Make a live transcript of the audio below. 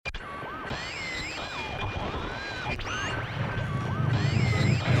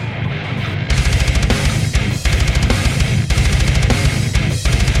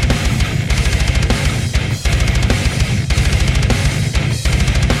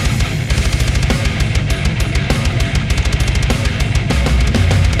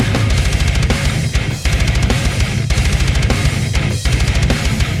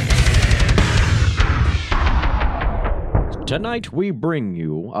Tonight we bring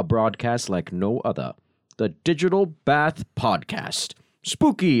you a broadcast like no other. The Digital Bath Podcast.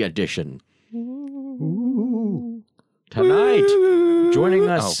 Spooky Edition. Tonight, joining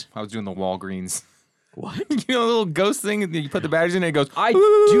us... I was doing the Walgreens. What? You know the little ghost thing? You put the batteries in and it goes... I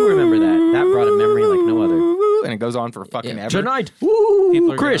do remember that. That brought a memory like no other. And it goes on for fucking ever. Tonight,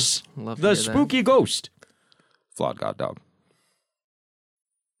 People are Chris, gonna love to the hear that. spooky ghost, Flawed God Dog.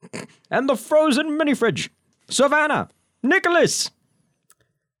 and the frozen mini fridge, Savannah, Nicholas.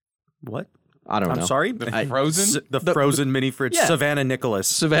 What? I don't know. I'm sorry? Frozen? The frozen mini fridge. Yeah. Savannah Nicholas.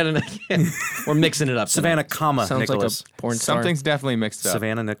 Savannah. We're mixing it up. Savannah, comma, Sounds Nicholas. like a porn star. Something's definitely mixed up.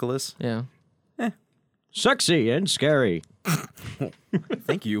 Savannah Nicholas. Yeah. Sexy and scary.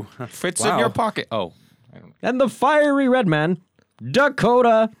 Thank you. Fits Wow. in your pocket. Oh. I don't know. And the fiery red man,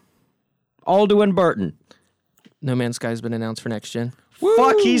 Dakota Alduin Burton. No Man's Sky's been announced for next gen.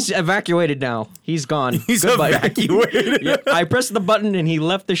 Fuck, he's evacuated now. He's gone. He's Goodbye. evacuated. Yep, I pressed the button and he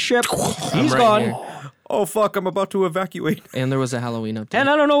left the ship. He's right gone. here. Oh, fuck. I'm about to evacuate. And there was a Halloween update. And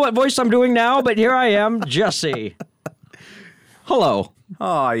I don't know what voice I'm doing now, but here I am, Jesse. Hello.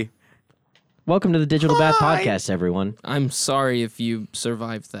 Hi. Welcome to the Digital Bath Podcast, everyone. I'm sorry if you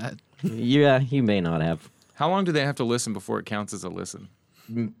survived that. Yeah, you may not have. How long do they have to listen before it counts as a listen?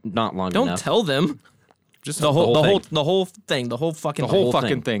 Not long Don't enough. tell them. Just The whole thing. the whole thing, the whole fucking the whole whole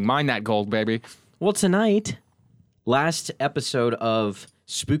fucking thing. Mine that gold, baby. Well, tonight, last episode of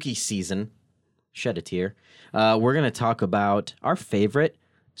Spooky Season, shed a tear, we're going to talk about our favorite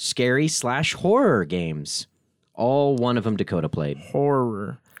scary/horror games. All one of them Dakota played.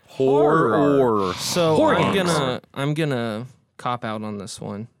 horror. Horror. So Horror I'm games. gonna cop out on this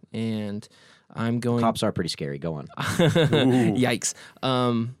one, and I'm going. Cops are pretty scary. Go on. Yikes.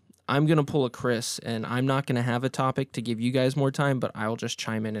 I'm gonna pull a Chris, and I'm not gonna have a topic to give you guys more time, but I'll just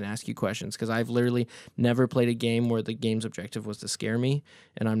chime in and ask you questions because I've literally never played a game where the game's objective was to scare me,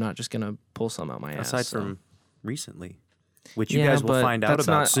 and I'm not just gonna pull some out my ass. Aside so. from recently, which you Yeah, guys will but find out that's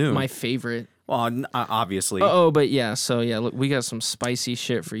about not soon. My favorite. Well, obviously. But yeah. So yeah, look, we got some spicy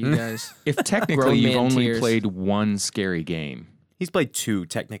shit for you guys. If Grown technically you've man only tears. played one scary game. He's played 2,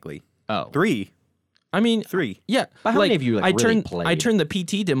 technically. Oh. 3. I mean, 3. yeah. But how many of you, like, I really turned played? I turned the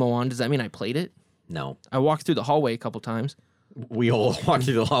PT demo on. Does that mean I played it? No. I walked through the hallway a couple times, We all walked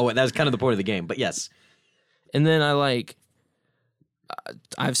through the hallway. That was kind of the point of the game, but yes. and then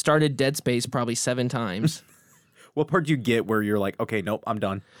I've started Dead Space probably 7 times. What part do you get where you're like, okay, nope, I'm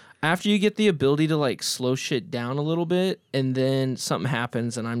done? After you get the ability to like slow shit down a little bit, and then something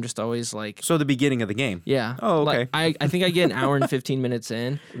happens, and I'm just always like, So the beginning of the game. yeah. Oh, Like, okay. I think I get an hour and 15 minutes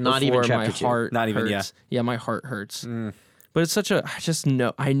in. Not even before my chapter 2. heart Not even, hurts. Yeah, my heart hurts. But it's such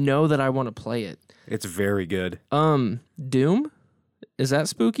I know that I want to play it. It's very good. Doom? Is that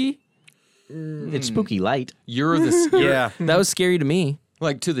spooky? It's spooky light. You're the Yeah. That was scary to me.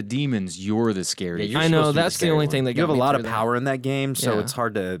 like to the demons, you're the scary. Yeah, you're I know, supposed to be the that's the scary only one. thing that got You have a me lot through of that. power in that game, so Yeah. it's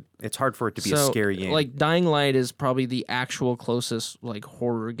hard for it to be a scary game. Like Dying Light is probably the actual closest like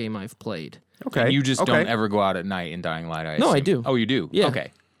horror game I've played. okay. And you just okay. don't ever go out at night in Dying Light. No, I assume. do. Oh, you do? Yeah.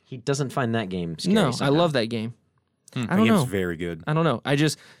 Okay. He doesn't find that game scary. No, I somehow. love that game. I The don't game's know. very good. I don't know.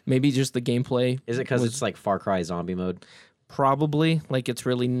 Maybe just the gameplay. Is it because it's like Far Cry zombie mode? Probably like it's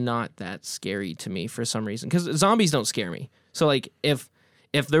really not that scary to me for some reason because zombies don't scare me. So like if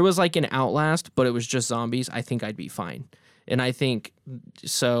there was like an Outlast but it was just zombies, I think I'd be fine. And I think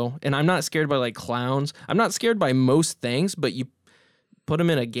so. And I'm not scared by like clowns. I'm not scared by most things, but you put them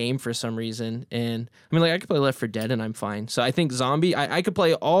in a game for some reason. And I mean, like I could play Left 4 Dead and I'm fine. So I think I could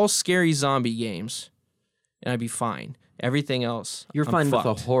play all scary zombie games and I'd be fine. Everything else, You're I'm fine with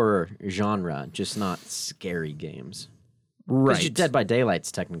fucked. the horror genre, just not scary games. Right. Because Dead by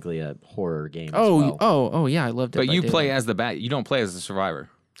Daylight's technically a horror game. as Oh, well. oh, yeah, I love Dead But by you Daylight. play as the bat. You don't play as the survivor.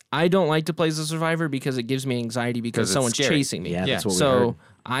 I don't like to play as a survivor because it gives me anxiety because 'Cause it's someone's scary. chasing me. Yeah, that's Yeah. what we So heard.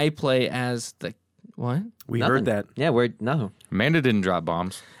 I play as the what? We Nothing. heard that. Yeah, no. Amanda didn't drop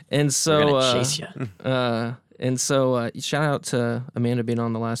bombs. And We're so gonna chase you. shout out to Amanda being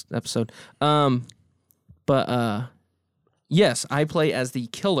on the last episode. Yes, I play as the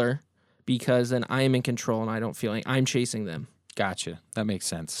killer because then I am in control and I don't feel like I'm chasing them. Gotcha. That makes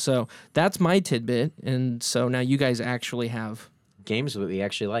sense. So that's my tidbit, and so now you guys actually have Games that we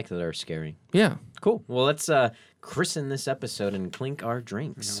actually like that are scary. yeah. Cool. Well, let's christen this episode and clink our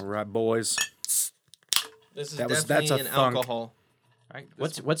drinks. All right, boys. This is That's a thunk. alcohol. Right.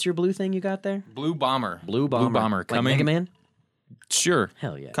 What's your blue thing you got there? Blue Bomber? Blue Bomber. Like coming. Mega Man? Sure.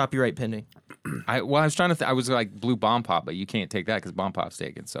 Hell yeah. Copyright pending. I was trying to. I was like Blue Bomb Pop, but you can't take that because Bomb Pop's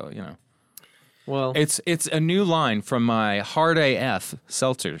taken. So you know. Well, It's a new line from my Hard AF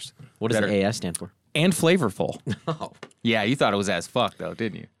seltzers. what does that the are AS stand for? and flavorful. Oh. Yeah, you thought it was as fuck though,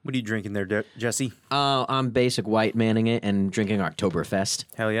 didn't you? What are you drinking there, Jesse? I'm basic white manning it and drinking Oktoberfest.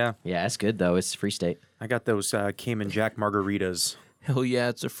 Hell yeah. Yeah, it's good though. It's Free State. I got those Cayman Jack margaritas. Hell yeah,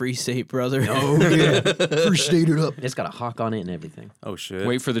 it's a free state, brother. Free State it up. It's got a hawk on it and everything. Oh, shit.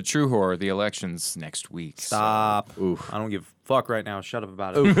 Wait for the true horror, the elections next week. Stop. Oof. I don't give a fuck right now. Shut up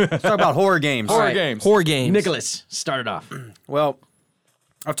about it. Let's talk about horror games. Horror right. games. Horror games. Nicholas, start it off. Well,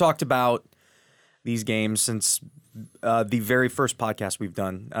 I've talked about these games since the very first podcast we've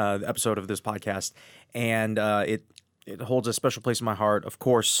done, the episode of this podcast, and it holds a special place in my heart. Of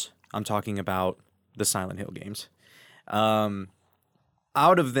course, I'm talking about the Silent Hill games.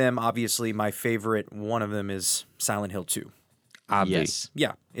 Out of them, obviously, my favorite one of them is Silent Hill 2. Yes.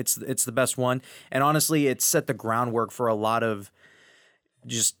 Yeah, it's the best one, and honestly, it set the groundwork for a lot of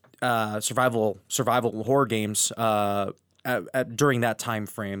just survival horror games during that time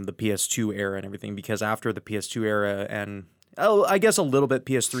frame, the PS2 era and everything. Because after the PS2 era and I guess a little bit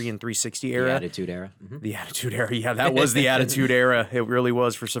PS3 and 360 era, The Attitude Era. Mhm. the Attitude Era, yeah, that was the Attitude Era. It really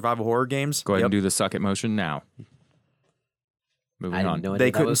was for survival horror games. Go ahead and Yep. do the suck it motion now. Moving I on. didn't know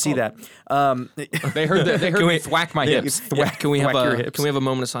They that couldn't was see called. that. They heard that. They heard me thwack my hips. Can we have Whack your a hips. can we have a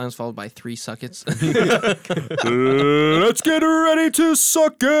moment of silence followed by 3 suckets? Let's get ready to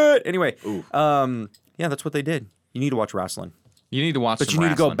suck it. Anyway, yeah, that's what they did. You need to watch wrestling, You need to watch. but some you need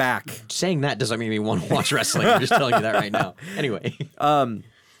to go wrestling. back. Saying that doesn't make me want to watch wrestling. I'm just telling you that right now. Anyway.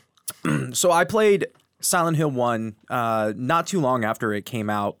 So I played Silent Hill 1 not too long after it came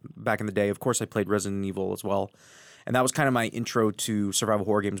out back in the day. Of course, I played Resident Evil as well. And that was kind of my intro to survival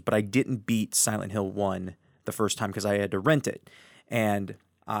horror games. But I didn't beat Silent Hill 1 the first time because I had to rent it. And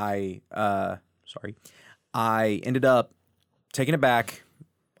I ended up taking it back.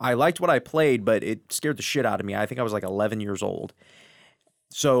 I liked what I played, but it scared the shit out of me. I think I was like 11 years old.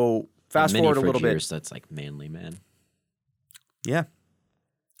 So fast Mini forward a little bit. fridge, that's like manly man. Yeah.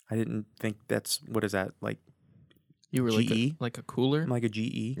 I didn't think that's, what is that, like You were like GE? like a cooler. a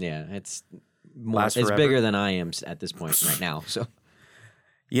GE? Yeah, it's more, Lasts it's forever. bigger than I am at this point right now. So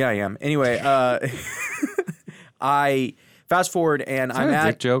Yeah, I am. Anyway, I fast forward and Is that I'm a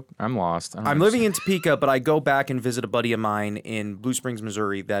dick at joke? I'm lost. I'm living in Topeka, but I go back and visit a buddy of mine in Blue Springs,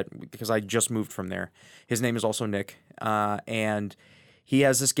 Missouri. Because I just moved from there. His name is also Nick, and he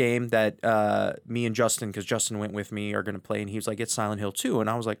has this game that me and Justin, because Justin went with me, are going to play. And he was like, "It's Silent Hill 2," and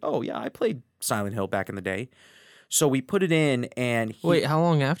I was like, "Oh yeah, I played Silent Hill back in the day." So we put it in, and Wait, how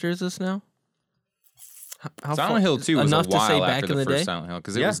long after is this now? How Silent Hill 2 was enough a while to say after back in the the first day? Silent Hill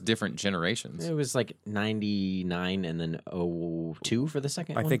because it Yeah. was different generations. it was like 99 and then 02 for the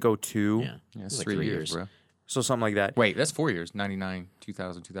second I one. think 02, Yeah. Yeah, It it's was like 3 years, bro. so something like that. Wait, that's 4 years. 99,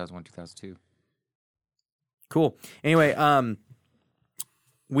 2000, 2001, 2002. Cool. Anyway,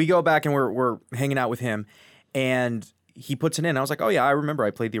 we go back and we're hanging out with him, and he puts it in. I was like, "Oh yeah, I remember.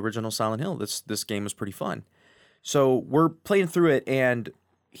 I played the original Silent Hill. This game was pretty fun." So we're playing through it, and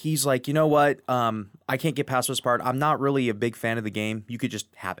he's like, "You know what? I can't get past this part. I'm not really a big fan of the game. You could just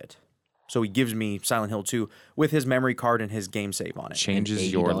have it." So he gives me Silent Hill 2 with his memory card and his game save on it.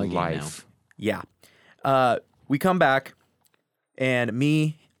 Changes your $80 game life. Yeah. We come back, and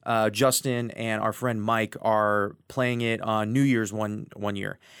me, Justin, and our friend Mike are playing it on New Year's one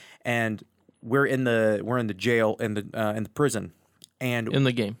year, and we're in the jail in the prison, and in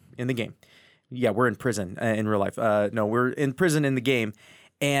the game? in the game. Yeah, we're in prison in real life. No, we're in prison in the game,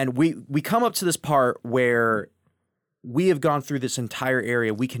 and we come up to this part where we have gone through this entire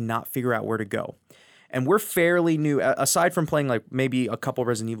area. We cannot figure out where to go. And we're fairly new, aside from playing like maybe a couple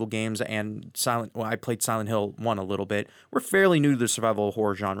Resident Evil games and I played Silent Hill 1 a little bit. We're fairly new to the survival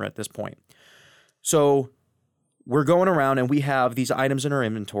horror genre at this point. So we're going around and we have these items in our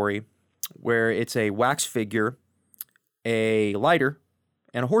inventory where it's a wax figure, a lighter,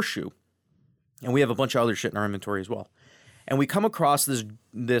 and a horseshoe. And we have a bunch of other shit in our inventory as well. And we come across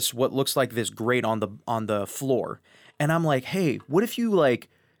this what looks like this grate on the floor. And I'm like, "Hey, what if you like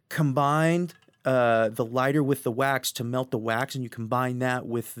combined the lighter with the wax to melt the wax, and you combine that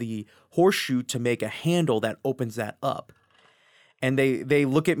with the horseshoe to make a handle that opens that up?" And they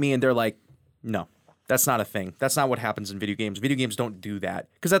look at me and they're like, "No, that's not a thing. That's not what happens in video games. Video games don't do that."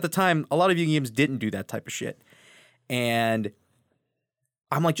 Because at the time, a lot of video games didn't do that type of shit. And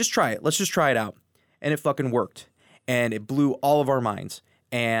I'm like, "Just try it. Let's just try it out." And it fucking worked. And it blew all of our minds.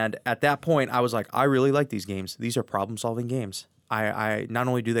 And at that point, I was like, I really like these games. These are problem-solving games. I not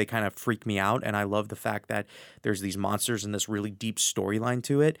only do they kind of freak me out, and I love the fact that there's these monsters and this really deep storyline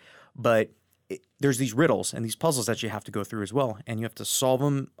to it, but there's these riddles and these puzzles that you have to go through as well, and you have to solve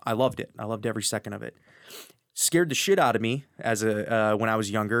them. I loved it. I loved every second of it. scared the shit out of me as a when I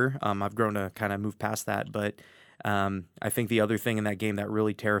was younger. I've grown to kind of move past that, but I think the other thing in that game that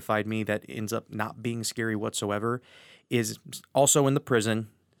really terrified me that ends up not being scary whatsoever is also in the prison.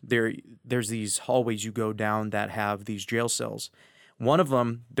 There's these hallways you go down that have these jail cells. One of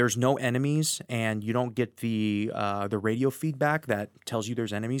them, there's no enemies, and you don't get the radio feedback that tells you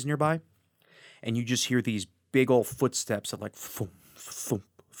there's enemies nearby, and you just hear these big old footsteps of like thump, thump,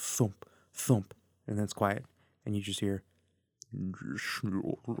 thump, thump, and then it's quiet, and you just hear,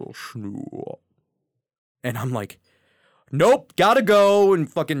 and I'm like, nope, gotta go,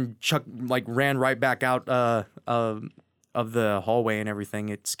 and fucking Chuck ran right back out of the hallway and everything.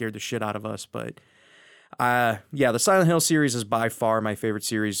 It scared the shit out of us, but the Silent Hill series is by far my favorite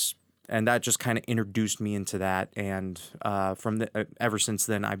series, and that just kind of introduced me into that. And ever since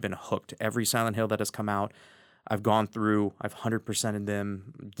then, I've been hooked. Every Silent Hill that has come out, I've gone through. I've 100%ed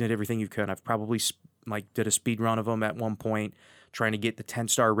them. Did everything you could. I've probably did a speed run of them at one point, trying to get the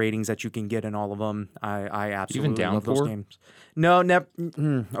 10-star ratings that you can get in all of them. I absolutely love those games. No, never.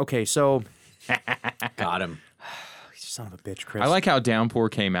 Okay, so Got him. son of a bitch, Chris. I like how Downpour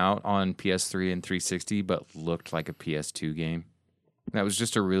came out on PS3 and 360, but looked like a PS2 game. That was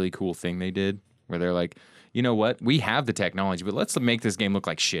just a really cool thing they did, where they're like, you know what? We have the technology, but let's make this game look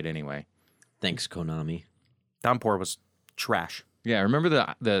like shit anyway. Thanks, Konami. Downpour was trash. Yeah, remember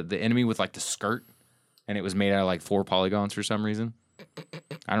the enemy with like the skirt, and it was made out of like 4 polygons for some reason.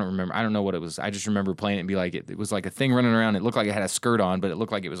 I don't remember. I don't know what it was. I just remember playing it and be like, it was like a thing running around. It looked like it had a skirt on, but it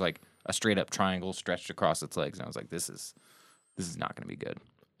looked like it was like a straight up triangle stretched across its legs. And I was like, this is not going to be good.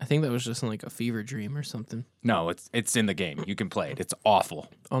 I think that was just in like a fever dream or something. No, it's in the game. You can play it. It's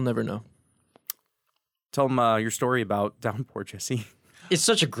awful. I'll never know. Tell them your story about Downpour, Jesse. It's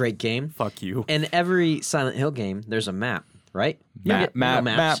such a great game. Fuck you. In every Silent Hill game, there's a map, right? You Map, get map,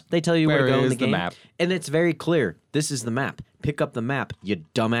 maps. map. They tell you where to Where go in is the the game. map? And it's very clear. This is the map. Pick up the map, you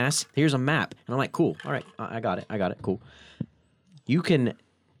dumbass. Here's a map. And I'm like, cool. All right, I got it. Cool. You can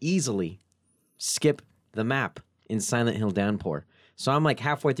easily skip the map in Silent Hill Downpour. So I'm like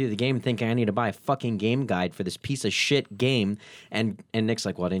halfway through the game thinking I need to buy a fucking game guide for this piece of shit game. And Nick's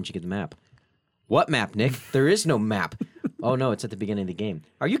like, why didn't you get the map? What map, Nick? There is no map. Oh, no, it's at the beginning of the game.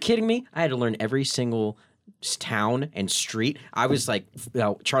 Are you kidding me? I had to learn every single town and street. I was like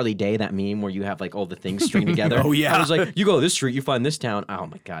Charlie Day, that meme where you have like all the things string together. Oh, yeah. I was like, you go this street, you find this town. Oh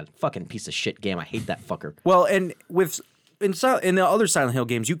my god, fucking piece of shit game. I hate that fucker. Well, and in the other Silent Hill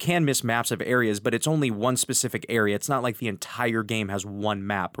games, you can miss maps of areas, but it's only one specific area. It's not like the entire game has one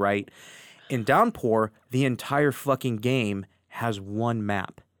map, right? In Downpour, the entire fucking game has one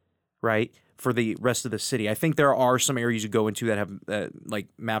map, right? For the rest of the city. I think there are some areas you go into that have like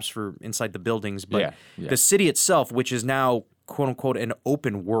maps for inside the buildings, but Yeah. the city itself, which is now quote unquote an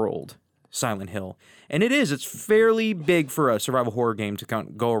open world Silent Hill, and it's fairly big for a survival horror game to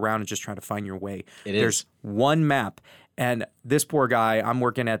go around and just try to find your way. There's one map, and this poor guy, I'm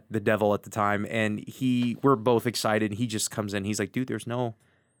working at the Devil at the time, and we're both excited. He just comes in, he's like, dude, there's no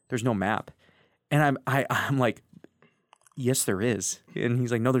map, and I'm like, yes, there is. And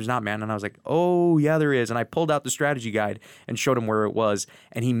he's like, no, there's not, man. And I was like, oh, yeah, there is. And I pulled out the strategy guide and showed him where it was,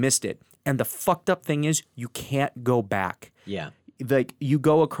 and he missed it. And the fucked up thing is you can't go back. Yeah. Like, you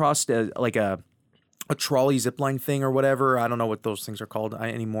go across a trolley zipline thing or whatever. I don't know what those things are called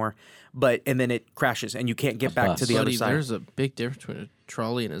anymore. And then it crashes, and you can't get back to the other Buddy, side. there's a big difference between a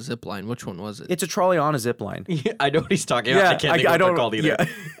trolley and a zip line. Which one was it? It's a trolley on a zipline. I know what he's talking about. I can't think of what they're called either. Yeah.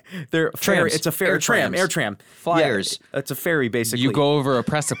 They're ferry. Trams. It's a ferry. Air tram. Flyers. Yeah, it's a ferry, basically. You go over a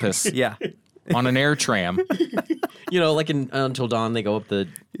precipice Yeah. on an air tram. You know, like in Until Dawn, they go up the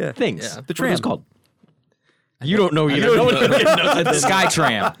things. Yeah. The The tram. What is it tram. called? You don't know either. Sky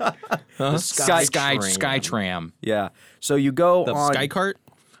tram. Sky Sky tram. Yeah. So you go the on. sky cart?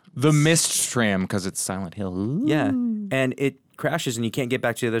 The mist tram, because it's Silent Hill. Ooh. Yeah. And it crashes, and you can't get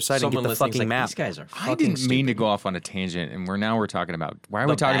back to the other side Someone and get the listening's fucking like, map. These guys are I fucking didn't mean to stupid. go off on a tangent, and we're talking about, why are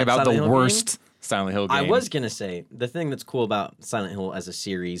we The talking bad about Silent the Hill worst Silent Hill game? I was going to say, the thing that's cool about Silent Hill as a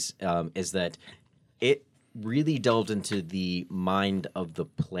series is that it really delved into the mind of the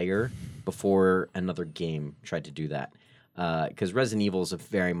player before another game tried to do that. Because Resident Evil is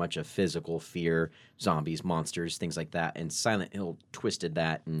very much a physical fear, zombies, monsters, things like that. And Silent Hill twisted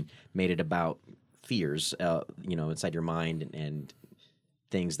that and made it about fears, inside your mind and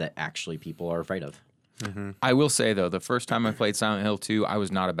things that actually people are afraid of. I will say, though, the first time I played Silent Hill 2, I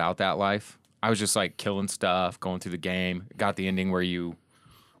was not about that life. I was just like killing stuff, going through the game. Got the ending where you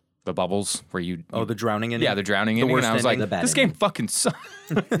the bubbles where you the drowning ending. yeah, the drowning ending. worst And I was ending. like, The bad this game fucking sucks.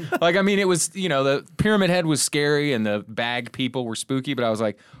 Like, I mean, it was, the Pyramid Head was scary and the bag people were spooky, but I was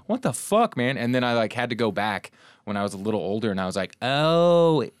like, what the fuck, man? And then I like had to go back when I was a little older and I was like,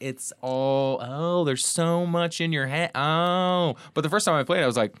 oh, there's so much in your head. Oh. But the first time I played, I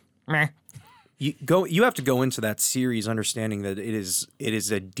was like, meh. You have to go into that series understanding that it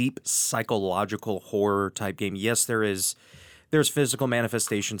is a deep psychological horror type game. Yes, there's physical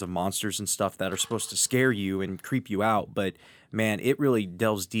manifestations of monsters and stuff that are supposed to scare you and creep you out, but man, it really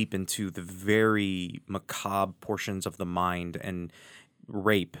delves deep into the very macabre portions of the mind and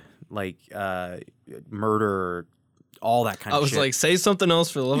rape, like murder, all that kind I of was shit. like, say something else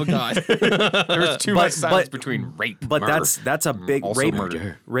for the love of God. There was too much silence between rape. But that's a big Also rape.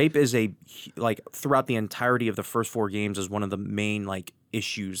 murder. Rape is like throughout the entirety of the first 4 games is one of the main like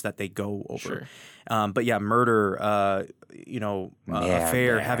issues that they go over. Sure. But yeah, murder,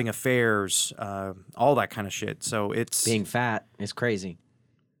 having affairs, all that kind of shit. So it's Being fat is crazy.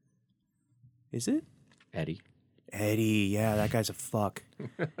 is it Eddie. Eddie? Yeah, that guy's a fuck.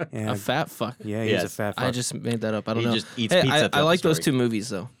 Yeah, A fat fuck. yeah, he's a Yes. fat fuck. I just made that up. I don't He know. just eats Hey, pizza I throughout like the those story. 2 movies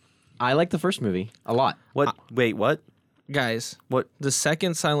though. I like the first movie a lot. What? Wait, what? Guys, What? the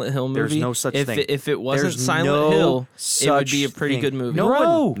second Silent Hill movie. There's no such if thing. If it wasn't There's Silent no Hill, it would such be a pretty thing. good movie. No, it Bro.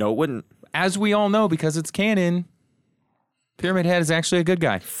 wouldn't. No, it wouldn't. As we all know, because it's canon, Pyramid Head is actually a good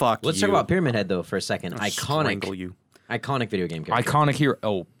guy. Fuck. Let's you. talk about Pyramid Head though for a second. Strangle you. Iconic video game character. Iconic hero.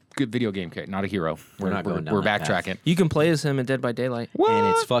 Oh, good video game character, not a hero. We're not going down We're that backtracking. You can play as him in Dead by Daylight. And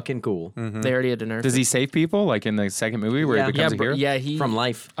it's fucking cool. They already had to nerf Does it. he save people like in the second movie where Yeah. he becomes a hero? Yeah, he From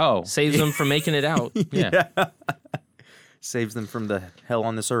life. Oh, saves them from making it out. yeah. Saves them from the hell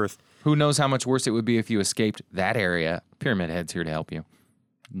on this earth. Who knows how much worse it would be if you escaped that area? Pyramid Head's here to help you.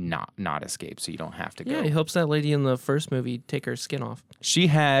 Not escape, so you don't have to go. Yeah, he helps that lady in the first movie take her skin off. She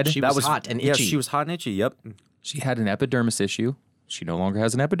had She was hot and itchy. Yes, she was hot and itchy. Yep. she had an epidermis issue. She no longer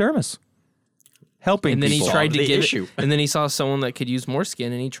has an epidermis. Helping And then people. he tried to The give issue. it, and then he saw someone that could use more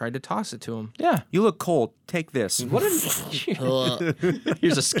skin, and he tried to toss it to him. Yeah. You look cold. Take this. What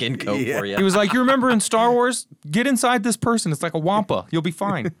Here's a skin coat for you. He was like, you remember in Star Wars? Get inside this person. It's like a wampa. You'll be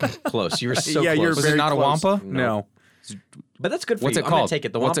fine. Close. You were so Yeah, close. you're Was very it not close. a wampa? No. But that's good for What's you. it I'm gonna called? take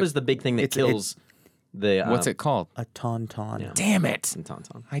it. The What's wampa it- is the big thing that It's- kills the. What's it called? A tauntaun. Yeah. Damn it.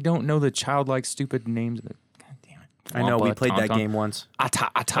 Tauntaun. I don't know the childlike stupid names of it. God damn it. I know. We Wampa, played that tauntaun. game once.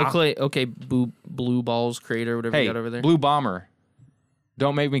 Ata. Okay, blue balls creator, whatever Hey, you got over there. Blue Bomber.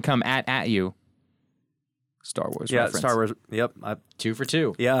 Don't make me come at you. Star Wars Yeah, reference. Star Wars. Yep. 2 for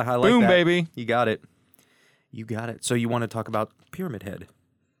 2. Yeah, I like Boom, that. baby. You got it. You got it. So you want to talk about Pyramid Head?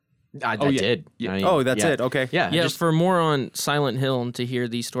 I yeah. did. Yeah. I mean, Oh, that's yeah. it. Okay. Yeah. Yeah, just- for more on Silent Hill and to hear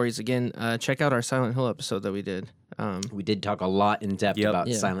these stories again, check out our Silent Hill episode that we did. we did talk a lot in depth Yep. about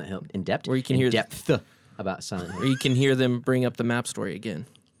Yeah. Silent Hill. In depth? Where you can in hear the- depth about Silent Hill. Where you can hear them bring up the map story again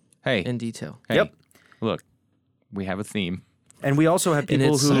Hey, in detail. hey, Yep. look, we have a theme. And we also have And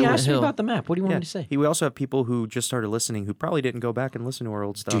people it's who. He Silent asked me Hill. about the map. What do you want Yeah, me to say? we also have people who just started listening who probably didn't go back and listen to our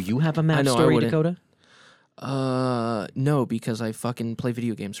old stuff. Do you have a map I know, I story, wouldn't. Dakota? No, because I fucking play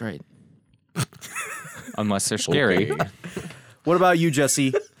video games, right? Unless they're scary. What about you,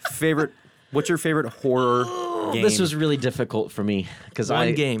 Jesse? What's your favorite horror game? This was really difficult for me because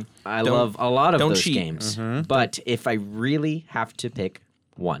One game. I Don't- love a lot of don't those cheat. games, but if I really have to pick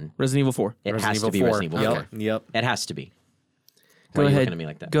one, Resident Evil 4. it Resident has to Evil be 4. Resident Evil 4. Yep. It has to be. Go Why are you ahead. looking at me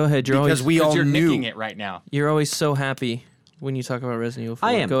like that? Go ahead. You're Because always, we all you're knew. nicking it right now. you're always so happy when you talk about Resident Evil 4.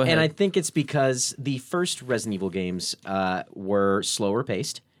 I am, Go ahead. and I think it's because the first Resident Evil games were slower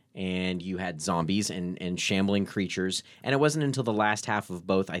paced, and you had zombies and shambling creatures, and it wasn't until the last half of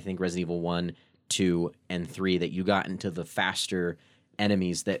both, I think, Resident Evil 1, 2, and 3 that you got into the faster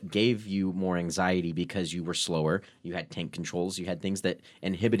enemies that gave you more anxiety because you were slower. You had tank controls. You had things that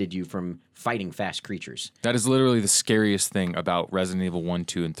inhibited you from fighting fast creatures. That is literally the scariest thing about Resident Evil 1,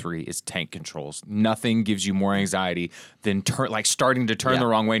 2, and 3 is tank controls. Nothing gives you more anxiety than starting to turn Yeah. the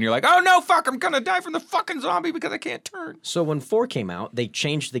wrong way and you're like, oh no, fuck, I'm gonna die from the fucking zombie because I can't turn. So when 4 came out, they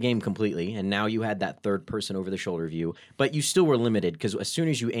changed the game completely, and now you had that third person over the shoulder view, but you still were limited because as soon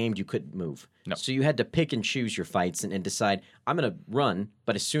as you aimed, you couldn't move. No. So you had to pick and choose your fights and decide, I'm going to run,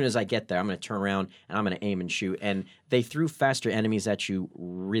 but as soon as I get there, I'm going to turn around and I'm going to aim and shoot. And they threw faster enemies at you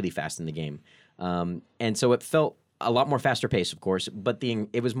really fast in the game. And so it felt a lot more faster paced, of course, but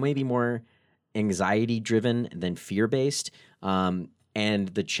it was maybe more anxiety driven than fear based. And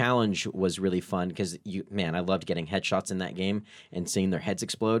the challenge was really fun because I loved getting headshots in that game and seeing their heads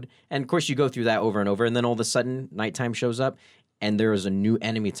explode. And of course, you go through that over and over, and then all of a sudden, nighttime shows up, and there is a new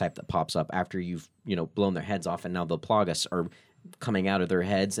enemy type that pops up after you've blown their heads off, and now the Plagas are coming out of their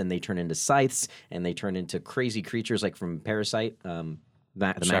heads, and they turn into scythes, and they turn into crazy creatures like from Parasite. The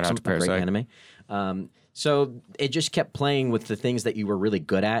Maxim, to a great Parasite. anime. So it just kept playing with the things that you were really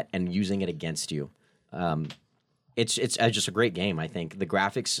good at and using it against you. It's just a great game. I think the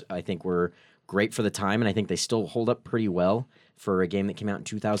graphics were great for the time, and I think they still hold up pretty well for a game that came out in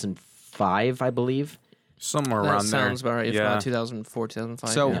 2005, I believe. Somewhere That around there. sounds about right. If Yeah. not 2004,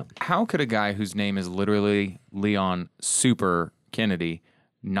 2005. So yeah. how could a guy whose name is literally Leon Super Kennedy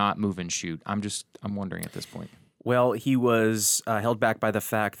not move and shoot? I'm wondering at this point. Well, he was held back by the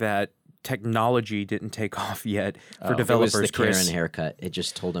fact that technology didn't take off yet for It was developers. the Karen Chris. haircut. It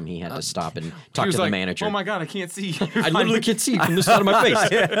just told him he had to stop and He talk was to the like, manager. "Oh my god, I can't see." I literally can't see from the side of my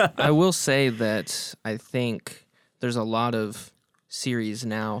face. I will say that I think there's a lot of series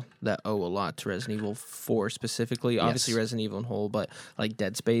now that owe a lot to Resident Evil 4 specifically. Obviously Resident Evil in whole, but like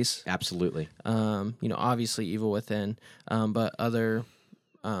Dead Space. Absolutely. Obviously Evil Within, but other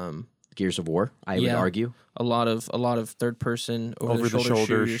Gears of War, I would argue. a lot of third person over the Over-the-shoulder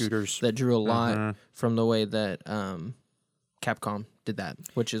shoulder shooters. that drew a lot from the way that Capcom did that,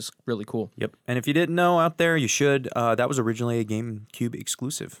 which is really cool. Yep. And if you didn't know out there, you should. That was originally a GameCube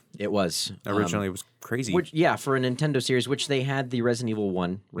exclusive. It was. Originally, it was crazy. Which, for a Nintendo series, which they had the Resident Evil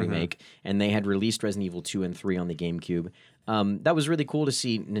 1 remake, and they had released Resident Evil 2 and 3 on the GameCube. That was really cool to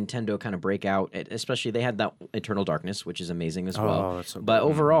see Nintendo kind of break out, especially they had that Eternal Darkness, which is amazing as well. that's so But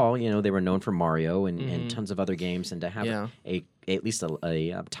overall, they were known for Mario and tons of other games, and to have at least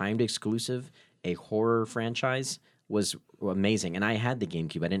a timed exclusive, a horror franchise was amazing. And I had the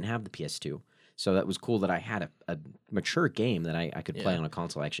GameCube. I didn't have the PS2. So that was cool that I had a mature game that I could play on a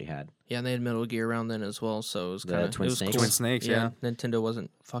console I actually had. Yeah, and they had Metal Gear around then as well, so it was The kind of Twin Snakes? cool. Twin Snakes, yeah. Nintendo wasn't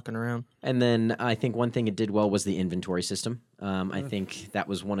fucking around. And then I think one thing it did well was the inventory system. I think that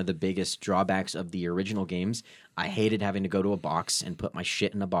was one of the biggest drawbacks of the original games. I hated having to go to a box and put my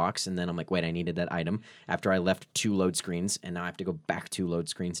shit in a box, and then I'm like, wait, I needed that item. After I left 2 load screens, and now I have to go back 2 load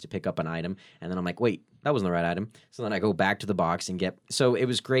screens to pick up an item, and then I'm like, wait, that wasn't the right item. So then I go back to the box and get... So it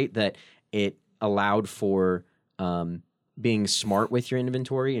was great that it allowed for being smart with your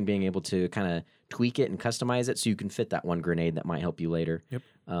inventory and being able to kind of tweak it and customize it so you can fit that one grenade that might help you later. Yep.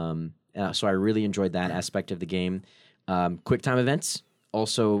 So I really enjoyed that aspect of the game. Quick time events,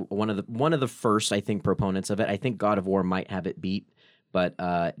 also one of the first, I think, proponents of it. I think God of War might have it beat, but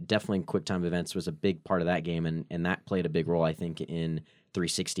definitely quick time events was a big part of that game, and that played a big role, I think, in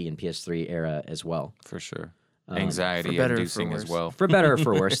 360 and PS3 era as well. For sure. Anxiety for better or for inducing as worse. well. For better or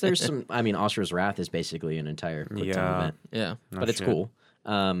for worse, there's some. I mean, Asura's Wrath is basically an entire quick time event. Yeah. But it's shit. cool.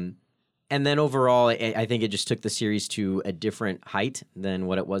 And then overall, I think it just took the series to a different height than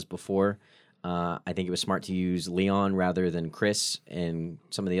what it was before. I think it was smart to use Leon rather than Chris and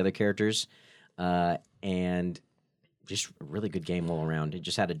some of the other characters. And just a really good game all around. It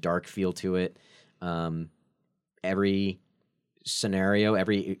just had a dark feel to it. Every scenario,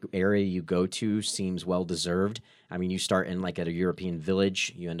 every area you go to seems well deserved. I mean, you start in like at a European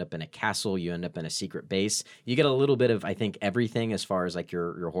village, you end up in a castle, you end up in a secret base. You get a little bit of, I think, everything as far as like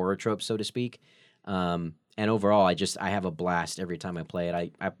your horror tropes, so to speak. And overall, I have a blast every time I play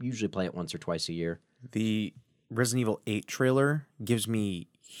it. I usually play it once or twice a year. The Resident Evil 8 trailer gives me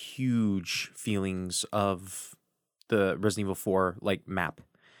huge feelings of the Resident Evil 4 like map.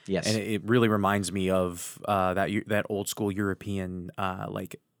 Yes. And it really reminds me of that old school European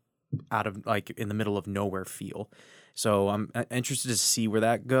like out of like in the middle of nowhere feel. So I'm interested to see where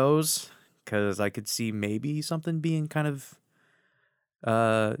that goes because I could see maybe something being kind of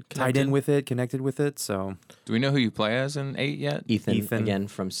tied in with it, connected with it. So Do we know who you play as in 8 yet? Ethan again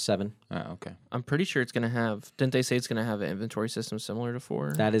from 7. Oh, okay. I'm pretty sure it's going to have... Didn't they say it's going to have an inventory system similar to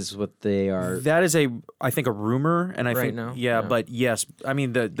 4? That is what they are. that is I think a rumor, and I Right think now, yeah, yeah. but yes, I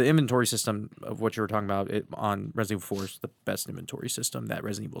mean the inventory system of what you were talking about on Resident Evil 4 is the best inventory system that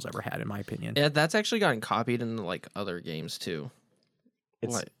Resident Evil's ever had, in my opinion. Yeah, that's actually gotten copied in like other games too.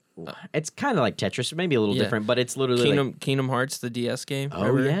 It's, What? it's kind of like Tetris, maybe a little Yeah. different, but it's literally like, Kingdom Hearts, the DS game. Oh,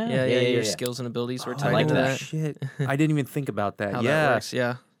 remember? yeah. Your Yeah. skills and abilities were Oh, tied like into that. that. Shit, I didn't even think about that. How yeah, that works,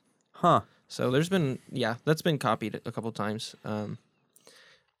 yeah. huh? So there's been, that's been copied a couple times.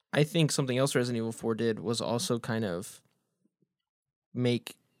 I think something else Resident Evil 4 did was also kind of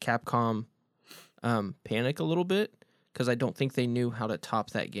make Capcom panic a little bit because I don't think they knew how to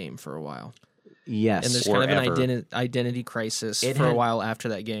top that game for a while. yes. And there's or kind of ever. an identity crisis It for a had- while after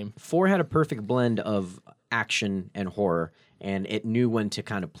that game. 4 had a perfect blend of action and horror, and it knew when to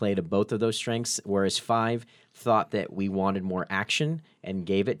kind of play to both of those strengths, whereas 5 thought that we wanted more action and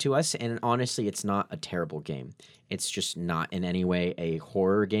gave it to us. And honestly, it's not a terrible game. It's just not in any way a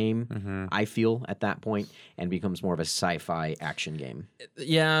horror game, I feel, at that point, and becomes more of a sci-fi action game.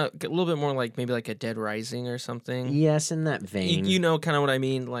 Yeah, a little bit more like maybe like a Dead Rising or something. Yes, in that vein. You know kind of what I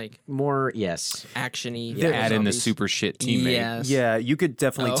mean, like More, yes. actiony. Add in the zombies. super shit teammate. Yes. Yeah, you could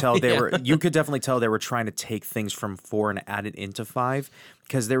definitely Oh, tell they yeah. were. You could definitely tell they were trying to take things from 4 and add it into 5,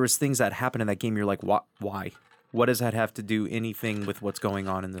 because there was things that happened in that game. You're like, why? What does that have to do anything with what's going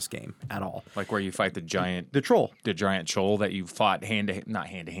on in this game at all? Like where you fight the giant troll, troll that you fought not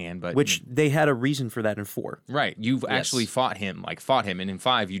hand to hand, but which they had a reason for that in 4. right, you've actually fought him, and in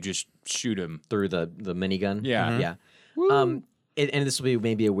 5 you just shoot him. Through the minigun. Yeah. Yeah. And this will be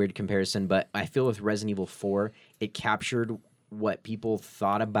maybe a weird comparison, but I feel with Resident Evil 4, it captured what people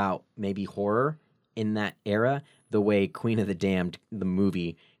thought about maybe horror in that era, the way Queen of the Damned, the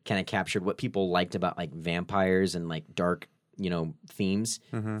movie, kind of captured what people liked about like vampires and like dark, themes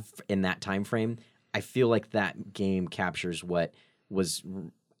in that time frame. I feel like that game captures what was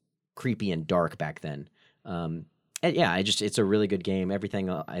creepy and dark back then. And yeah, it's a really good game. Everything,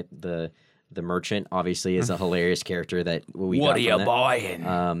 the merchant obviously is a hilarious character that we got from that.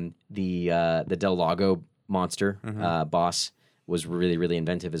 buying? The Del Lago monster boss was really, really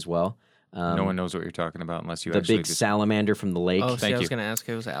inventive as well. No one knows what you're talking about unless you The actually big salamander from the lake. Oh, see, Thank I was you. going to ask if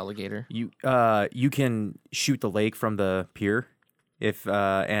it was an alligator. You can shoot the lake from the pier,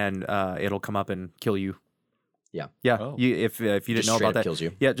 and it'll come up and kill you. Yeah. Yeah. Oh. If you didn't Just know straight about up that, kills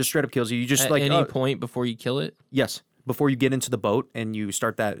you. Yeah, just straight up kills you. You just At like any point before you kill it? yes, before you get into the boat and you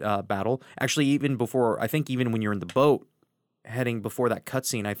start that battle. Actually, even before, I think even when you're in the boat, heading before that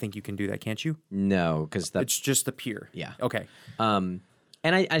cutscene, I think you can do that, can't you? No, because It's just the pier. yeah. Okay.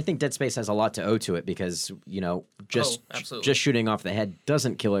 And I think Dead Space has a lot to owe to it because, absolutely. just shooting off the head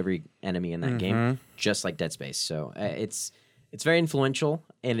doesn't kill every enemy in that game, just like Dead Space. So it's very influential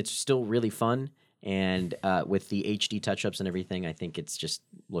and it's still really fun. And with the HD touch-ups and everything, I think it's just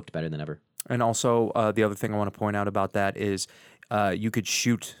looked better than ever. And also, the other thing I want to point out about that is you could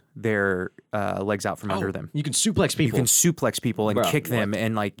shoot their legs out from under them. You can suplex people. You can suplex people and Bro, kick them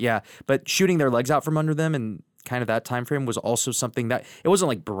and but shooting their legs out from under them and kind of that time frame was also something that it wasn't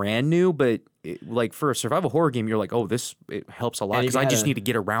like brand new, but like for a survival horror game, you're like, oh, it helps a lot And if because you I had just a- need to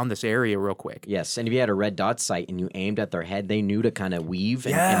get around this area real quick. Yes, and if you had a red dot sight and you aimed at their head, they knew to kind of weave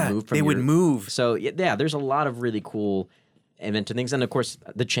and move from they would move. So yeah, there's a lot of really cool inventive things, and of course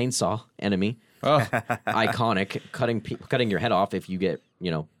the chainsaw enemy, iconic, cutting your head off if you get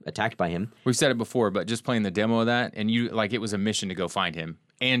attacked by him. We've said it before, but just playing the demo of that, and it was a mission to go find him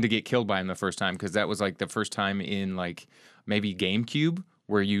and to get killed by him the first time, because that was like the first time in like maybe GameCube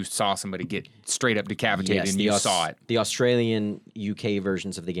where you saw somebody get straight up decapitated and you saw it. The Australian, UK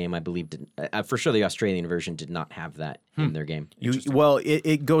versions of the game, I believe, for sure the Australian version did not have that in their game.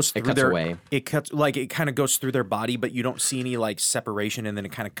 It goes through cuts their away. It cuts like it kind of goes through their body, but you don't see any like separation, and then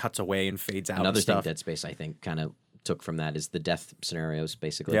it kind of cuts away and fades out. Another and thing stuff. Dead Space, I think, kind of took from that is the death scenarios,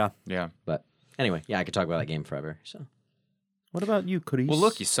 basically. Yeah. Yeah. But anyway, yeah, I could talk about that game forever. So What about you, Cody? Well,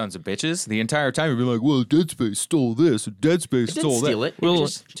 look, you sons of bitches. The entire time you've been like, well, Dead Space stole this, Dead Space it didn't stole steal that. it. Well- It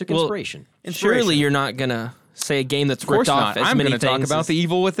just took well, inspiration. Surely you're not going to say a game that's Of course ripped off not. as I'm many going to talk things about as- the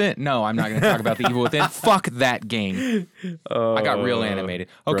evil within. No, I'm not going to talk about the evil within. Fuck that game. I got real animated.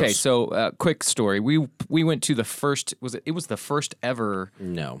 Okay, gross. so quick story. We went to the first. It was the first ever,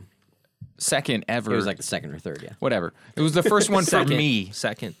 No, second ever. it was like the second or third. Yeah. whatever. It was the first one for Second. me,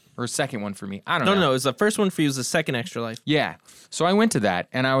 Second. or second one for me. I don't No, know. no, it was the first one for you. It was the second Extra Life. Yeah. So I went to that,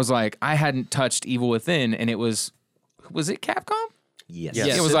 and I was like, I hadn't touched Evil Within, and it was it Capcom? Yes.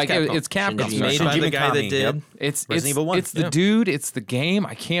 Yes. It was it's like Capcom. it's Capcom. Shinji Made Mikami. by the Shinji guy that Mikami, did yep. It's Resident Evil 1. It's the dude. It's the game.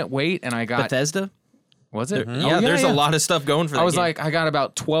 I can't wait. And I got Bethesda. was it? Yeah, Oh, there's a lot of stuff going for that I was game. like, I got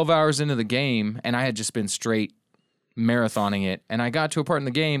about 12 hours into the game, and I had just been straight marathoning it. And I got to a part in the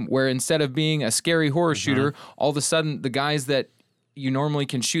game where instead of being a scary horror shooter, all of a sudden the guys that you normally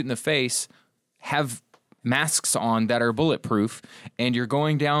can shoot in the face have masks on that are bulletproof, and you're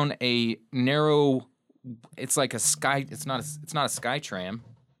going down a narrow. It's like a sky. It's not a sky tram.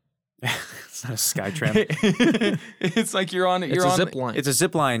 It's not a sky tram. It's like you're on. it's You're a on. zip line. It's a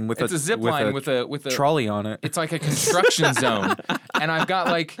zip line with It's a zip line with a trolley on it. It's like a construction zone, and I've got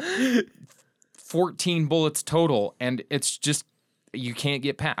like 14 bullets total, and it's just you can't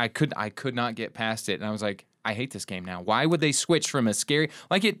get past. I could not get past it, and I was like, I hate this game now. Why would they switch from a scary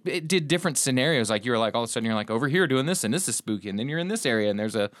like it did different scenarios? Like you're like all of a sudden you're like over here doing this, and this is spooky, and then you're in this area, and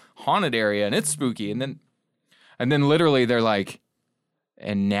there's a haunted area, and it's spooky, and then literally they're like,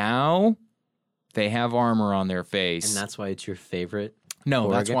 and now they have armor on their face. And that's why it's your favorite. No,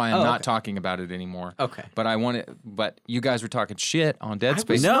 Horror that's game? why I'm Oh, not okay. talking about it anymore. Okay. But I want it. But you guys were talking shit on Dead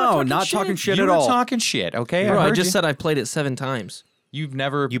Space. No, not talking shit you at were all. talking shit. Okay, Bro, I heard just you. said I've played it 7 times. You've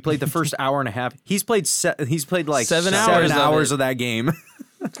never. You played the first hour and a half. He's played like 7 7 hours of hours it. of that game.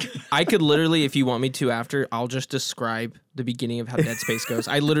 I could literally, if you want me to after, I'll just describe the beginning of how Dead Space goes.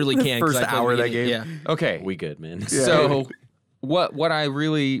 I literally can. 'cause First I played hour of the that beginning. Yeah. Okay. We good, man. So what I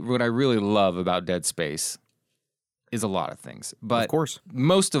really love about Dead Space is a lot of things. But Of course.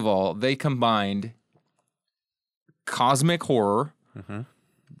 most of all, they combined cosmic horror,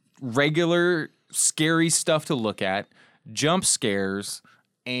 regular scary stuff to look at, jump scares,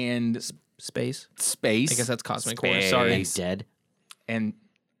 and Space. space. I guess that's cosmic horror. Sorry. And dead. And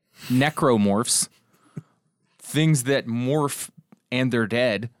necromorphs, things that morph and they're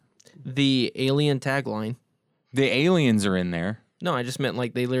dead. The alien tagline. The aliens are in there. No, I just meant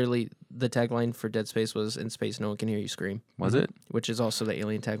like they literally, the tagline for Dead Space was "In space, no one can hear you scream," Was it? which is also the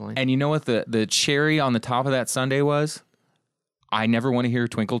alien tagline. And you know what the cherry on the top of that sundae was? I never want to hear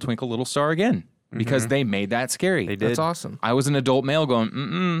Twinkle Twinkle Little Star again because they made that scary. They did. That's awesome. I was an adult male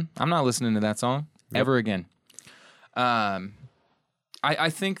going, I'm not listening to that song ever again. I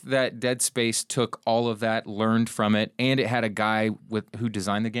think that Dead Space took all of that, learned from it, and it had a guy who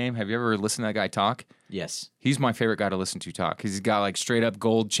designed the game. Have you ever listened to that guy talk? Yes. He's my favorite guy to listen to talk because he's got like straight up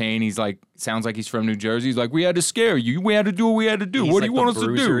gold chain. He's like, sounds like he's from New Jersey. He's like, we had to scare you. We had to do what we had to do. He's What like do you want the us to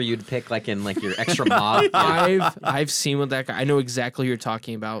bruiser do? You'd pick like in like your extra mob. I've seen what that guy. I know exactly who you're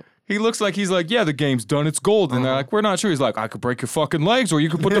talking about. He looks like he's like, yeah, the game's done. It's gold. And they're like, we're not sure. He's like, I could break your fucking legs or you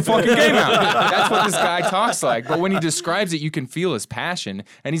could put the fucking game out. That's what this guy talks like. But when he describes it, you can feel his passion.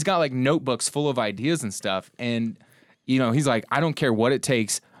 And he's got like notebooks full of ideas and stuff. And, you know, he's like, I don't care what it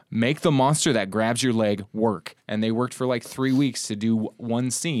takes. Make the monster that grabs your leg work. And they worked for like 3 weeks to do one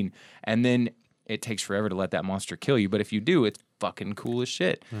scene. And then it takes forever to let that monster kill you. But if you do, it's fucking cool as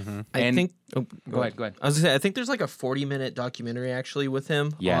shit. I think. Oh, Go ahead. I was gonna say, I think there's like a 40-minute documentary actually with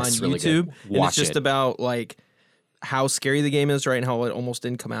him Yes, on really YouTube, good. and Watch it's just it. about like how scary the game is, right, and how it almost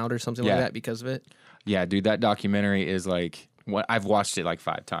didn't come out or something Yeah. like that because of it. Yeah, dude, that documentary is like, what I've watched it like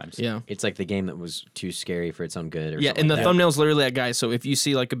 5 times. Yeah. It's like the game that was too scary for its own good. Or Yeah, something and the like thumbnail's literally that guy. So if you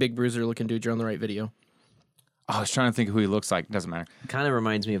see like a big bruiser looking dude, you're on the right video. Oh, I was trying to think of who he looks like. Doesn't matter. that. Kind of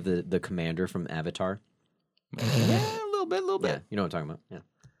reminds me of the commander from Avatar. Yeah, a little bit. Yeah, you know what I'm talking about. Yeah.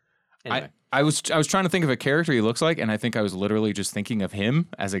 Anyway, I was trying to think of a character he looks like, and I think I was literally just thinking of him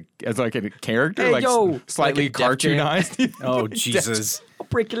as like a character, Hey, like yo! slightly Like a Def Jam. cartoonized. Oh, Jesus. I'll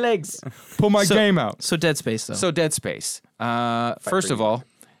break your legs. Pull my So- game out. So Dead Space though. So Dead Space. First for of you. all,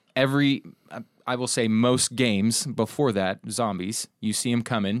 I will say most games before that, zombies, you see them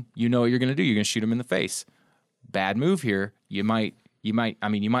coming, you know what you're gonna do. You're gonna shoot them in the face. Bad move here. You might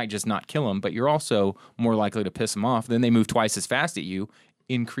just not kill them, but you're also more likely to piss them off. Then they move twice as fast at you,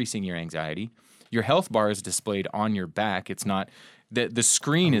 increasing your anxiety. Your health bar is displayed on your back. It's not the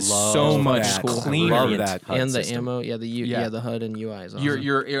screen is so love much that. cleaner. Love that. HUD and the system. ammo, yeah, Yeah. the HUD and UI is awesome.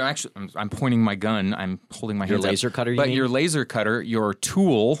 You're actually. I'm pointing my gun. I'm holding my Your hands up. laser cutter, you But mean? your laser cutter, your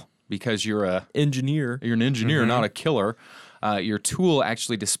tool, because you're an engineer, not a killer. Your tool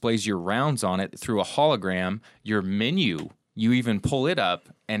actually displays your rounds on it through a hologram. Your menu, you even pull it up,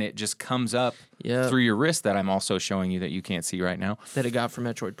 and it just comes up Yeah. through your wrist. That I'm also showing you that you can't see right now. that it got from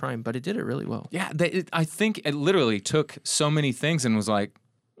Metroid Prime, but it did it really well. Yeah, I think it literally took so many things and was like,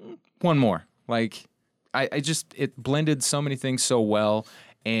 one more. Like, it blended so many things so well,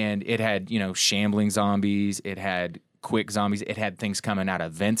 and it had shambling zombies, it had quick zombies, it had things coming out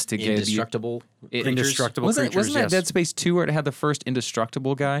of vents to give you. Indestructible. Indestructible Wasn't creatures, that yes. Dead Space 2 where it had the first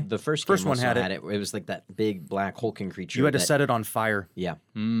indestructible guy? The first First game one also had it. It was like that big black hulking creature. You had to that- set it on fire. Yeah.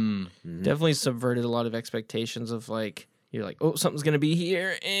 Definitely subverted a lot of expectations of like you're like, oh, something's gonna be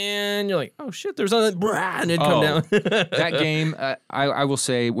here, and you're like, oh shit, there's another, and it come Oh. down. That game, I will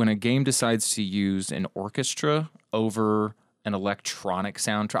say, when a game decides to use an orchestra over an electronic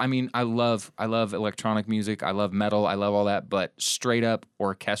soundtrack. I mean, I love electronic music. I love metal. I love all that. But straight up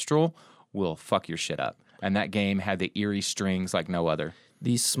orchestral will fuck your shit up. And that game had the eerie strings like no other.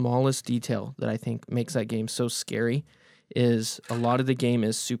 The smallest detail that I think makes that game so scary is a lot of the game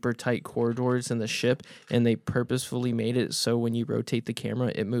is super tight corridors in the ship, and they purposefully made it so when you rotate the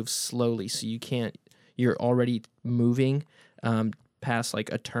camera, it moves slowly, so you're already moving past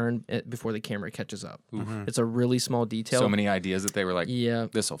like a turn before the camera catches up. It's a really small detail. So many ideas that they were like, Yeah.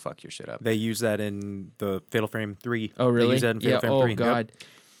 this will fuck your shit up. They use that in the Fatal Frame 3. Oh, really? They use that in Fatal Yeah. Frame Oh 3. Yep. God.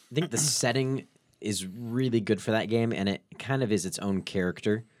 I think the setting is really good for that game, and it kind of is its own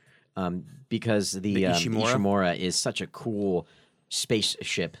character because the Ishimura is such a cool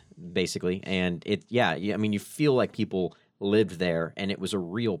spaceship, basically. And I mean, you feel like people lived there and it was a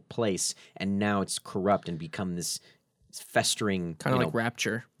real place, and now it's corrupt and become this festering Kind of you like know,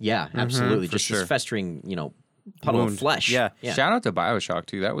 Rapture. yeah, absolutely, for just sure. this festering puddle Wound. of flesh. Yeah. Shout out to BioShock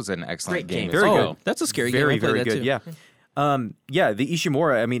too. That was an excellent Great game. game. Very as good. well. That's a scary Very, game. I played very that good. too. Yeah. The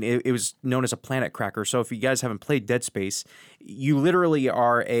Ishimura, I mean, it was known as a planet cracker. So if you guys haven't played Dead Space, you literally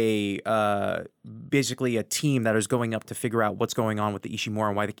are basically a team that is going up to figure out what's going on with the Ishimura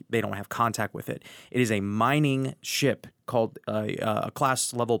and why they don't have contact with it. It is a mining ship called a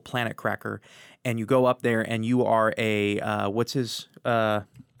class level planet cracker, and you go up there and you are what's his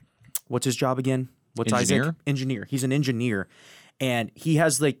job again? What's Engineer? Isaac? Engineer. He's an engineer. And he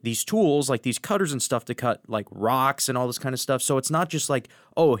has like these tools, like these cutters and stuff to cut like rocks and all this kind of stuff. So it's not just like,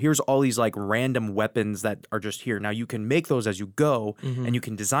 oh, here's all these like random weapons that are just here. Now you can make those as you go and you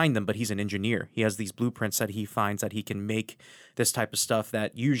can design them, but he's an engineer. He has these blueprints that he finds that he can make this type of stuff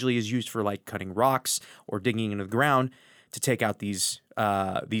that usually is used for like cutting rocks or digging into the ground to take out these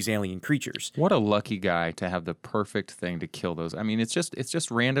alien creatures. What a lucky guy to have the perfect thing to kill those. I mean, it's just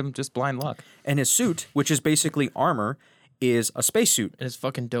random, just blind luck. And his suit, which is basically armor, is a spacesuit. And it's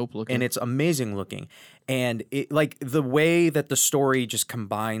fucking dope looking. And it's amazing looking. And it like the way that the story just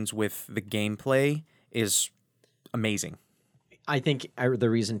combines with the gameplay is amazing. I think the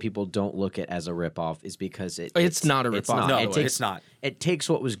reason people don't look at it as a ripoff is because It's not a ripoff. It's not. No, it's not. It takes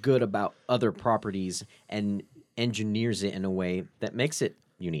what was good about other properties and engineers it in a way that makes it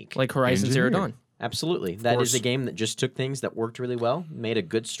unique. like Horizon Zero Engineer. Dawn. Absolutely. That course. is a game that just took things that worked really well, made a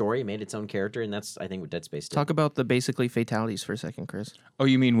good story, made its own character, and that's, I think, what Dead Space did. Talk about the basically fatalities for a second, Chris. Oh,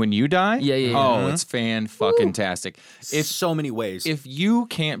 you mean when you die? Yeah. Oh, it's fan-fucking-tastic. If so many ways. If you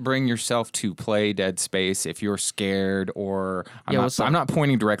can't bring yourself to play Dead Space, if you're scared or what's up? I'm not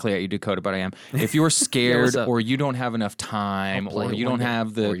pointing directly at you, Dakota, but I am. If you're scared what's up? or you don't have enough time I'll play or it you one don't day.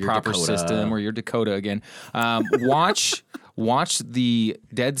 have the Or you're proper Dakota. system or you're Dakota again, watch the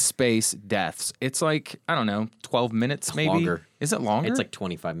Dead Space deaths. It's like, I don't know, 12 minutes maybe? longer. Is it longer? It's like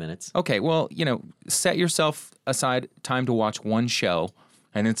 25 minutes. Okay, well, set yourself aside time to watch one show,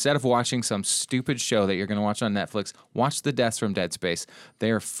 and instead of watching some stupid show that you're going to watch on Netflix, watch the deaths from Dead Space. They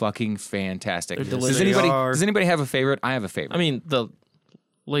are fucking fantastic. They're Does delicious. anybody They are. does anybody have a favorite? I have a favorite. I mean, the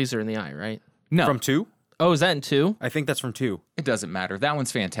laser in the eye, right? no, from 2? Oh, is that in 2? I think that's from 2. it doesn't matter. That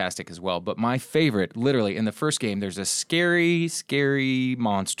one's fantastic as well. But my favorite, literally, in the first game, there's a scary, scary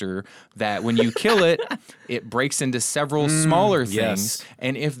monster that when you kill it, it breaks into several smaller things. yes.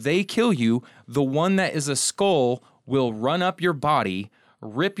 And if they kill you, the one that is a skull will run up your body,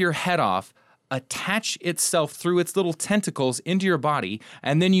 rip your head off, attach itself through its little tentacles into your body,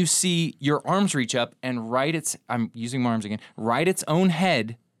 and then you see your arms reach up and I'm using my arms again, ride its own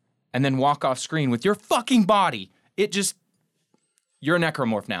head, and then walk off screen with your fucking body. You're a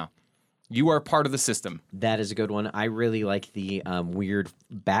necromorph now. You are part of the system. That is a good one. I really like the weird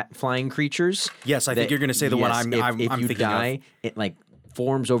bat flying creatures. Yes, I think you're gonna say the one I'm if I'm you thinking die, of. it like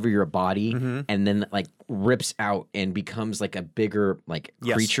forms over your body and then like rips out and becomes like a bigger like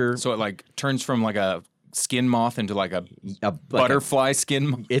Yes. creature. So it like turns from like a skin moth into like a a butterfly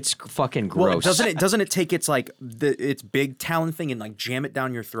skin. It's fucking Well, gross. doesn't it take its like its big talon thing and like jam it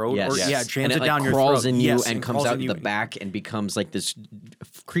down your throat? Yes. Or, Yes. Yeah, it jams and it like, down your crawls throat. in you Yes, and comes crawls out in the you. back and becomes like this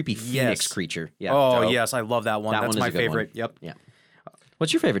creepy phoenix Yes. creature. Yeah. Oh dope. yes, I love that one. That That's one is my a good one. favorite. Yep. Yeah.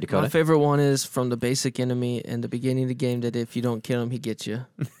 What's your favorite, Dakota? My favorite one is from the basic enemy in the beginning of the game that if you don't kill him, he gets you.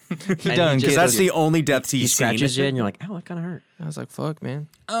 He done Because gets that's you. the only death He he's seen. scratches you and you're like, oh, that kind of hurt. I was like, fuck, man.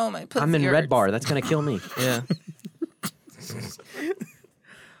 Oh my! I'm in red bar. That's gonna kill me. Yeah.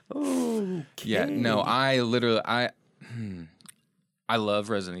 Yeah, no, I love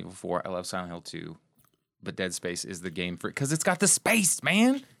Resident Evil 4. I love Silent Hill 2. But Dead Space is the game for because it's got the space,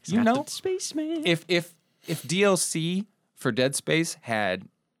 man. You know, Spaceman. if DLC for Dead Space had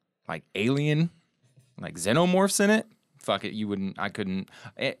like alien, like xenomorphs in it, fuck it, you wouldn't. I couldn't.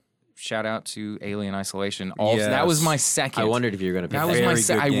 Shout out to Alien Isolation. That was Yes. my second. I wondered if you were gonna pick That that. was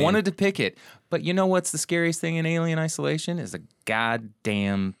Very my. good I game. wanted to pick it, but you know what's the scariest thing in Alien Isolation is the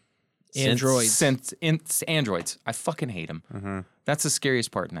goddamn Androids. androids. I fucking hate them. Mm-hmm. That's the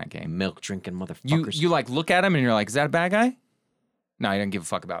scariest part in that game. milk drinking You motherfuckers. like look at him and you're like, is that a bad guy? No, he doesn't give a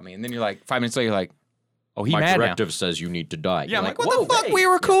fuck about me. And then you're like, 5 minutes later, you're like, oh, he My mad now. directive says you need to die. Yeah, You're I'm like, what the "Whoa, fuck? hey." We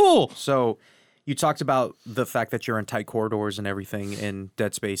were cool. So you talked about the fact that you're in tight corridors and everything in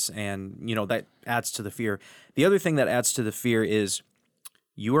Dead Space, and that adds to the fear. The other thing that adds to the fear is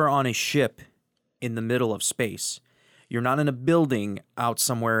you are on a ship in the middle of space. You're not in a building out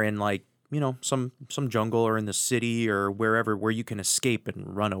somewhere in like some jungle or in the city or wherever where you can escape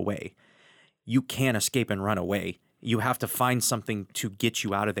and run away. You can't escape and run away. you have to find something to get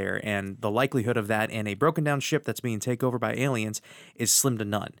you out of there. And the likelihood of that in a broken down ship that's being taken over by aliens is slim to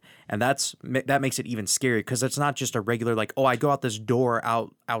none. And that makes it even scary because it's not just a regular like, oh, I go out this door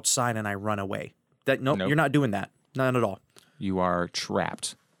outside and I run away. Nope, you're not doing that. Not at all. You are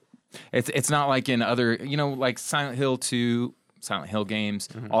trapped. It's not like in other, like Silent Hill 2, Silent Hill games,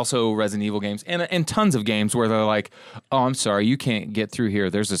 also Resident Evil games, and tons of games where they're like, oh, I'm sorry, you can't get through here.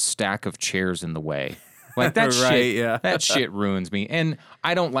 There's a stack of chairs in the way. Like that Right, shit, yeah. that shit ruins me. And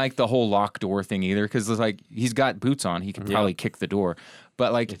I don't like the whole lock door thing either because it's like he's got boots on, he can probably kick the door.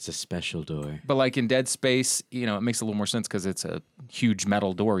 But like It's a special door. But like in Dead Space, it makes a little more sense because it's a huge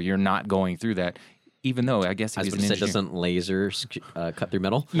metal door. You're not going through that. Even though I guess I was he's going an to say, engineer. doesn't lasers cut through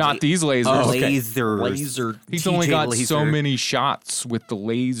metal? Not these lasers. Oh, okay. Laser. He's TJ only got laser. so many shots with the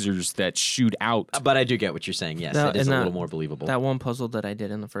lasers that shoot out. But I do get what you're saying. Yes, Now, it is and a that- little more believable. That one puzzle that I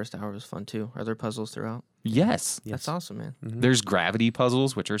did in the first hour was fun too. Are there puzzles throughout? Yes. That's awesome, man. There's gravity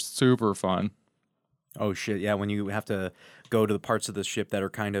puzzles, which are super fun. Oh shit! Yeah, when you have to go to the parts of the ship that are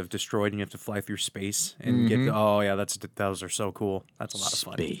kind of destroyed, and you have to fly through space and get. Oh yeah, those are so cool. That's a lot of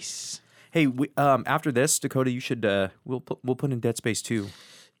fun. Space. Hey, after this, Dakota, you should we'll put in Dead Space 2.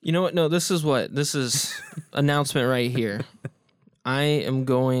 You know what? No, this is announcement right here. I am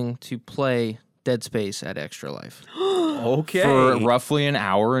going to play Dead Space at Extra Life. Okay. For roughly an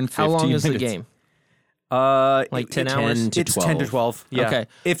hour and 15 How long minutes. is the game? Like 10 hours? It's 10 to 12. Yeah. Okay.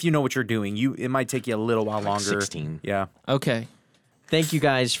 If you know what you're doing, it might take you a little while longer. 16. Yeah. Okay. Thank you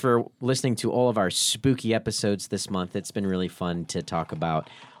guys for listening to all of our spooky episodes this month. It's been really fun to talk about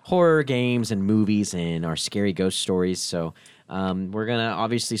horror games and movies and our scary ghost stories. So we're going to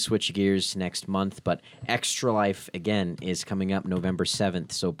obviously switch gears next month, but Extra Life, again, is coming up November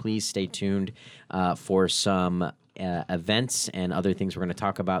 7th. So please stay tuned for some events and other things we're going to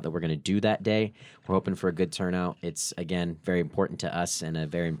talk about that we're going to do that day. We're hoping for a good turnout. It's, again, very important to us and a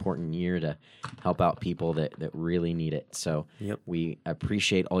very important year to help out people that really need it. So we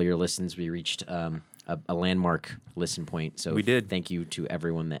appreciate all your listens. We reached a landmark listen point. So We did. Thank you to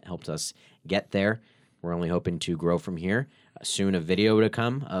everyone that helped us get there. We're only hoping to grow from here. Soon a video to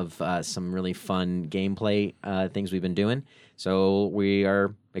come of some really fun gameplay things we've been doing. So we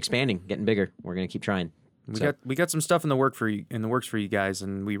are expanding, getting bigger. We're going to keep trying. We got some stuff in the works for you guys,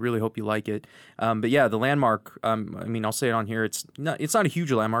 and we really hope you like it. But yeah, the landmark. I mean, I'll say it on here. It's not a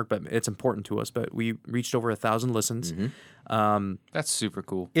huge landmark, but it's important to us. But we reached over 1,000 listens. That's super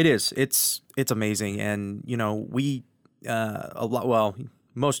cool. It is. It's amazing, and we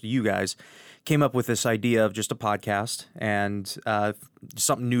most of you guys came up with this idea of just a podcast and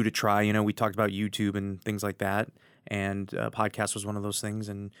something new to try. We talked about YouTube and things like that, and podcast was one of those things,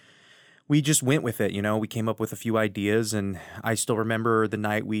 and we just went with it. We came up with a few ideas, and I still remember the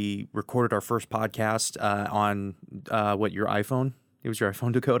night we recorded our first podcast on your iPhone? It was your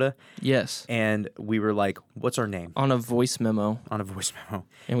iPhone, Dakota? Yes. And we were like, what's our name? On a voice memo, On a voice memo.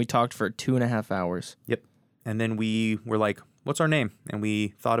 and we talked for 2.5 hours. Yep. And then we were like, what's our name? And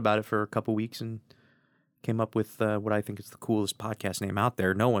we thought about it for a couple weeks and came up with what I think is the coolest podcast name out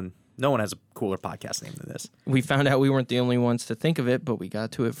there. No one has a cooler podcast name than this. We found out we weren't the only ones to think of it, but we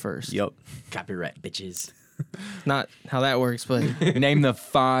got to it first. Yep. Copyright, bitches. Not how that works, but Name the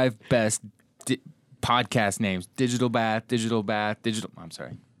 5 best podcast names. Digital Bath. I'm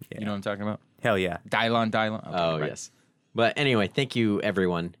sorry. You know what I'm talking about? Hell yeah. Dylon. Okay, Oh, right. yes. But anyway, thank you,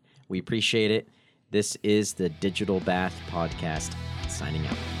 everyone. We appreciate it. This is the Digital Bath Podcast signing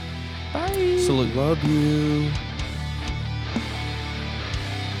out. salute. Love you.